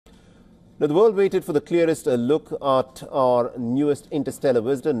Now, the world waited for the clearest look at our newest interstellar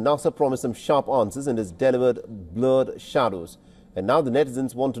visitor. NASA promised some sharp answers and has delivered blurred shadows. And now the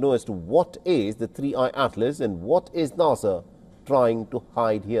netizens want to know as to what is the 3I Atlas and what is NASA trying to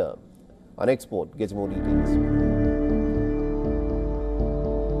hide here. Our next report gets more details.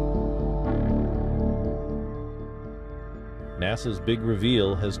 NASA's big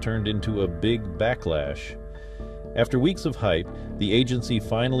reveal has turned into a big backlash. After weeks of hype, the agency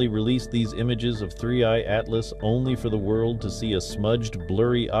finally released these images of 3I Atlas only for the world to see a smudged,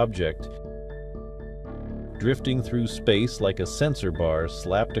 blurry object drifting through space like a sensor bar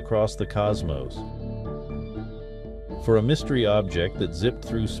slapped across the cosmos. For a mystery object that zipped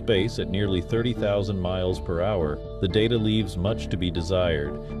through space at nearly 30,000 miles per hour, the data leaves much to be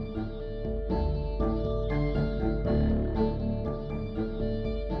desired.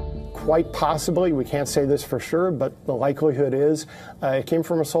 Quite possibly, we can't say this for sure, but the likelihood is it came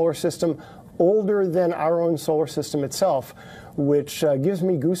from a solar system older than our own solar system itself, which gives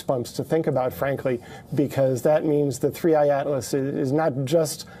me goosebumps to think about, frankly, because that means the 3I Atlas is not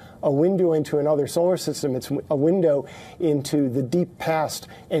just a window into another solar system, it's a window into the deep past,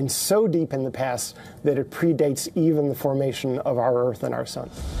 and so deep in the past that it predates even the formation of our Earth and our Sun.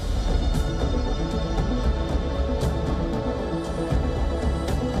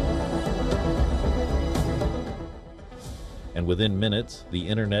 And within minutes, the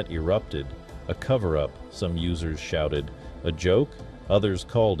internet erupted. A cover-up, some users shouted. A joke? Others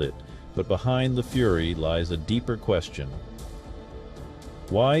called it. But behind the fury lies a deeper question.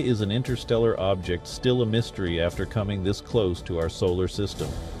 Why is an interstellar object still a mystery after coming this close to our solar system?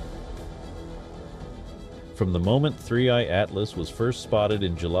 From the moment 3I Atlas was first spotted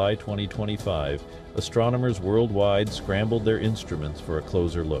in July 2025, astronomers worldwide scrambled their instruments for a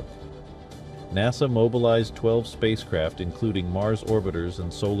closer look. NASA mobilized 12 spacecraft, including Mars orbiters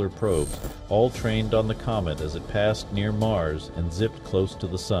and solar probes, all trained on the Comet as it passed near Mars and zipped close to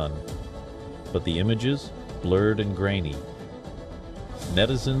the Sun. But the images? Blurred and grainy.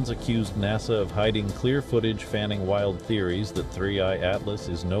 Netizens accused NASA of hiding clear footage, fanning wild theories that 3I Atlas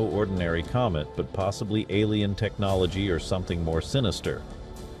is no ordinary comet, but possibly alien technology or something more sinister.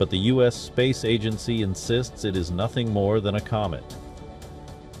 But the U.S. Space Agency insists it is nothing more than a comet.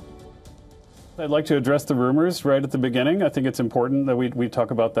 I'd like to address the rumors right at the beginning. I think it's important that we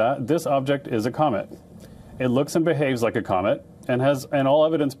talk about that. This object is a comet. It looks and behaves like a comet and all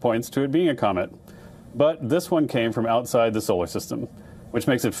evidence points to it being a comet. But this one came from outside the solar system, which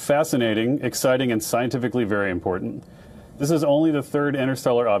makes it fascinating, exciting, and scientifically very important. This is only the third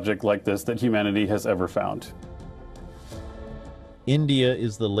interstellar object like this that humanity has ever found. India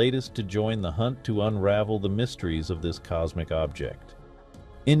is the latest to join the hunt to unravel the mysteries of this cosmic object.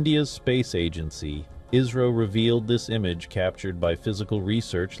 India's space agency, ISRO, revealed this image captured by Physical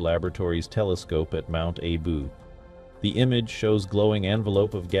Research Laboratory's telescope at Mount Abu. The image shows glowing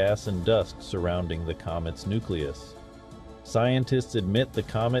envelope of gas and dust surrounding the comet's nucleus. Scientists admit the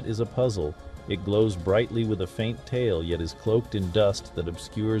comet is a puzzle. It glows brightly with a faint tail, yet is cloaked in dust that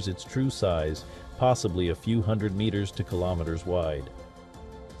obscures its true size, possibly a few hundred meters to kilometers wide.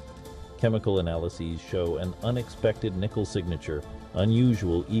 Chemical analyses show an unexpected nickel signature,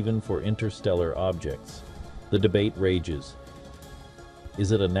 unusual even for interstellar objects. The debate rages.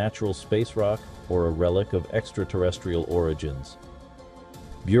 Is it a natural space rock or a relic of extraterrestrial origins?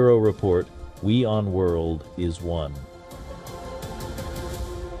 Bureau report, WION The World is one.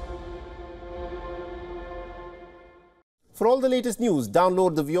 For all the latest news,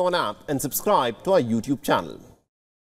 download the WION app and subscribe to our YouTube channel.